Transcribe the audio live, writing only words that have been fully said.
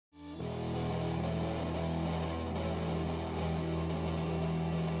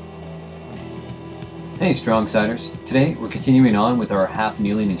Hey Strong Siders! Today we're continuing on with our half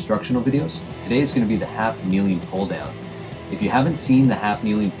kneeling instructional videos. Today is going to be the half kneeling pull down. If you haven't seen the half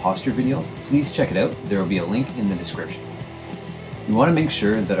kneeling posture video, please check it out. There will be a link in the description. We want to make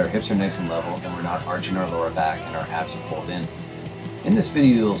sure that our hips are nice and level and we're not arching our lower back and our abs are pulled in. In this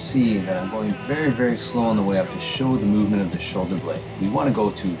video you'll see that I'm going very slow on the way up to show the movement of the shoulder blade. We want to go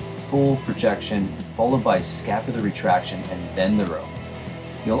to full projection followed by scapular retraction and then the row.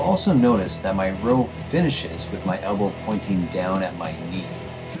 You'll also notice that my row finishes with my elbow pointing down at my knee.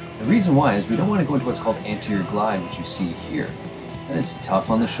 The reason why is we don't want to go into what's called anterior glide, which you see here. And it's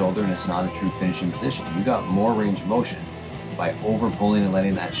tough on the shoulder and it's not a true finishing position. You got more range of motion by over pulling and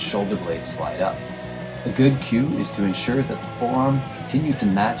letting that shoulder blade slide up. A good cue is to ensure that the forearm continues to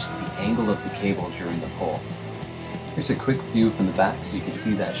match the angle of the cable during the pull. Here's a quick view from the back so you can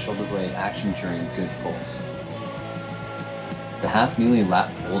see that shoulder blade action during good pulls. The half kneeling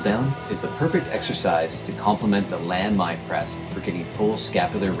lat pull down is the perfect exercise to complement the landmine press for getting full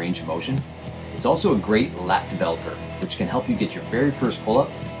scapular range of motion. It's also a great lat developer, which can help you get your very first pull-up,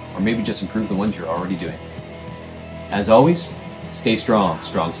 or maybe just improve the ones you're already doing. As always, stay strong,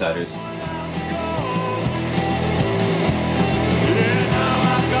 Strong Siders.